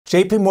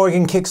JP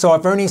Morgan kicks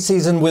off earnings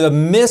season with a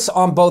miss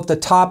on both the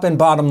top and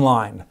bottom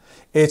line.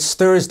 It's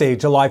Thursday,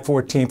 July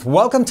 14th.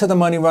 Welcome to the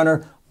Money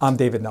Runner. I'm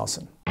David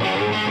Nelson.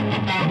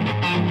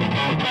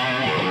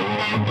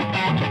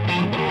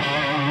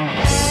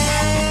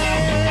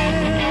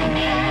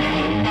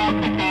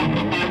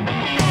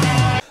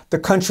 The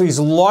country's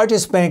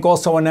largest bank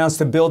also announced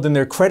a build in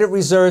their credit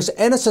reserves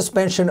and a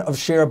suspension of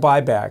share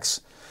buybacks.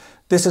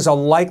 This is a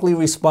likely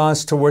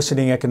response to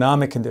worsening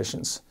economic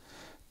conditions.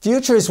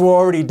 Futures were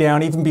already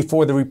down even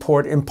before the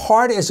report, in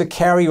part as a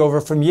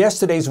carryover from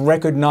yesterday's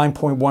record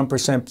 9.1%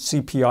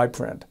 CPI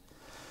print.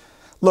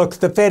 Look,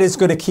 the Fed is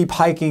going to keep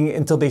hiking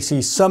until they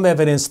see some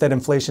evidence that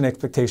inflation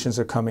expectations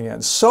are coming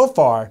in. So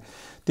far,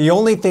 the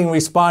only thing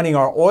responding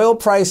are oil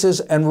prices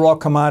and raw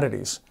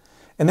commodities.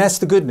 And that's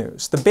the good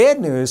news. The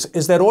bad news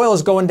is that oil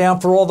is going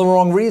down for all the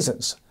wrong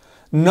reasons.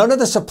 None of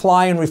the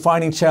supply and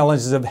refining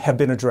challenges have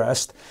been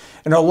addressed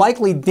and are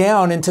likely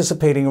down,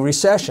 anticipating a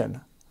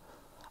recession.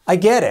 I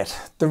get it.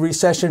 The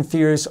recession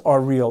fears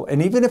are real.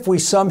 And even if we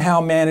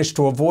somehow manage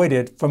to avoid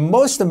it, for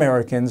most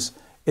Americans,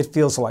 it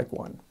feels like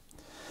one.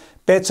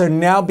 Bets are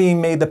now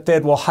being made the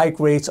Fed will hike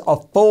rates a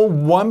full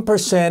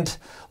 1%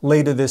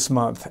 later this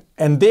month.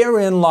 And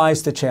therein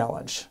lies the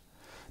challenge.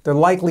 They're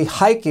likely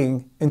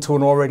hiking into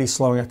an already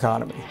slowing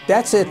economy.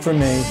 That's it for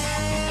me.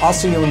 I'll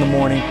see you in the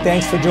morning.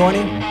 Thanks for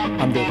joining.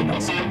 I'm David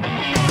Nelson.